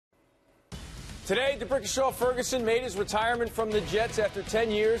Today, DeBrickashaw Ferguson made his retirement from the Jets after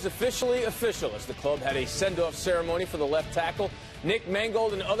 10 years officially official as the club had a send-off ceremony for the left tackle. Nick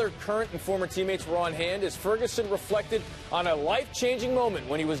Mangold and other current and former teammates were on hand as Ferguson reflected on a life-changing moment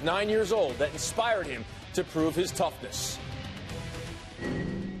when he was 9 years old that inspired him to prove his toughness.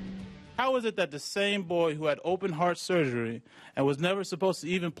 How is it that the same boy who had open heart surgery and was never supposed to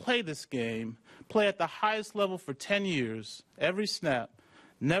even play this game, play at the highest level for 10 years, every snap,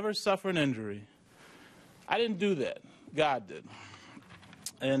 never suffer an injury? I didn't do that. God did.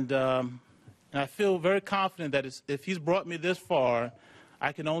 And I feel very confident that if he's brought me this far,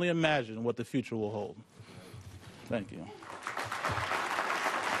 I can only imagine what the future will hold. Thank you.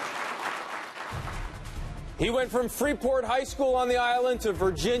 He went from Freeport High School on the island to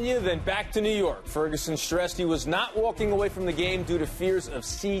Virginia, then back to New York. Ferguson stressed he was not walking away from the game due to fears of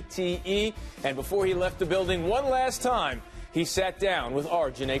CTE. And before he left the building one last time, he sat down with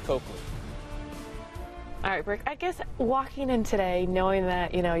our Janae Coakley. All right, Brick, I guess walking in today, knowing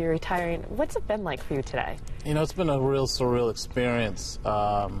that, you're retiring, what's it been like for you today? It's been a real surreal experience,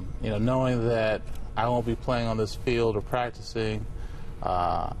 knowing that I won't be playing on this field or practicing.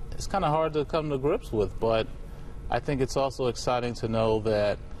 It's kind of hard to come to grips with, but I think it's also exciting to know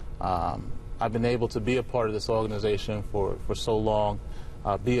that I've been able to be a part of this organization for so long,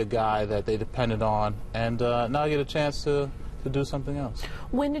 be a guy that they depended on, and now I get a chance to do something else.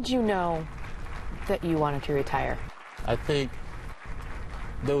 When did you know that you wanted to retire? I think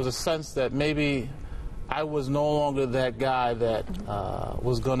there was a sense that maybe I was no longer that guy that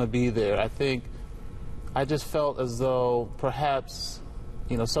was going to be there. I think I just felt as though perhaps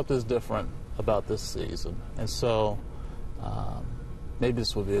something's different about this season, and so maybe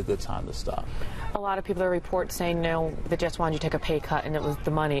this would be a good time to stop. A lot of people are reports saying, no, the Jets wanted you to take a pay cut, and it was the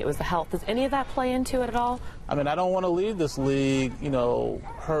money, it was the health. Does any of that play into it at all? I mean, I don't want to leave this league,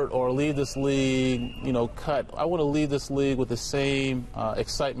 hurt, or leave this league, cut. I want to leave this league with the same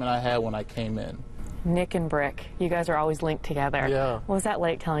excitement I had when I came in. Nick and Brick, you guys are always linked together. Yeah. What was that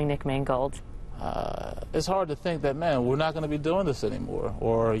like telling Nick Mangold? It's hard to think that, man, we're not going to be doing this anymore,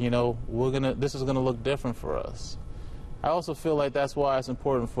 or this is going to look different for us. I also feel like that's why it's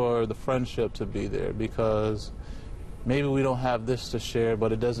important for the friendship to be there, because maybe we don't have this to share,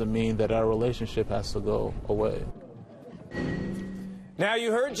 but it doesn't mean that our relationship has to go away. Now,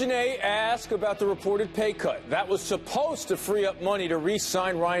 you heard Janae ask about the reported pay cut. That was supposed to free up money to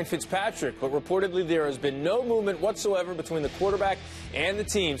re-sign Ryan Fitzpatrick, but reportedly there has been no movement whatsoever between the quarterback and the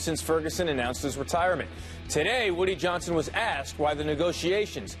team since Ferguson announced his retirement. Today, Woody Johnson was asked why the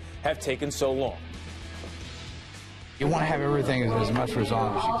negotiations have taken so long. You want to have everything as much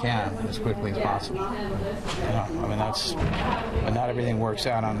resolved as you can, as quickly as possible. But not everything works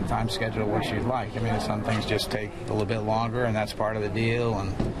out on the time schedule which you'd like. Some things just take a little bit longer, and that's part of the deal.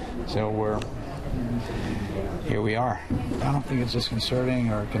 And so here we are. I don't think it's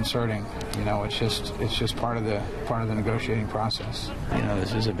disconcerting or concerning. It's just part of the negotiating process.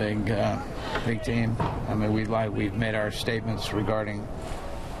 This is a big team. We've made our statements regarding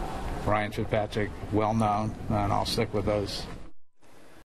Ryan Fitzpatrick well known, and I'll stick with those.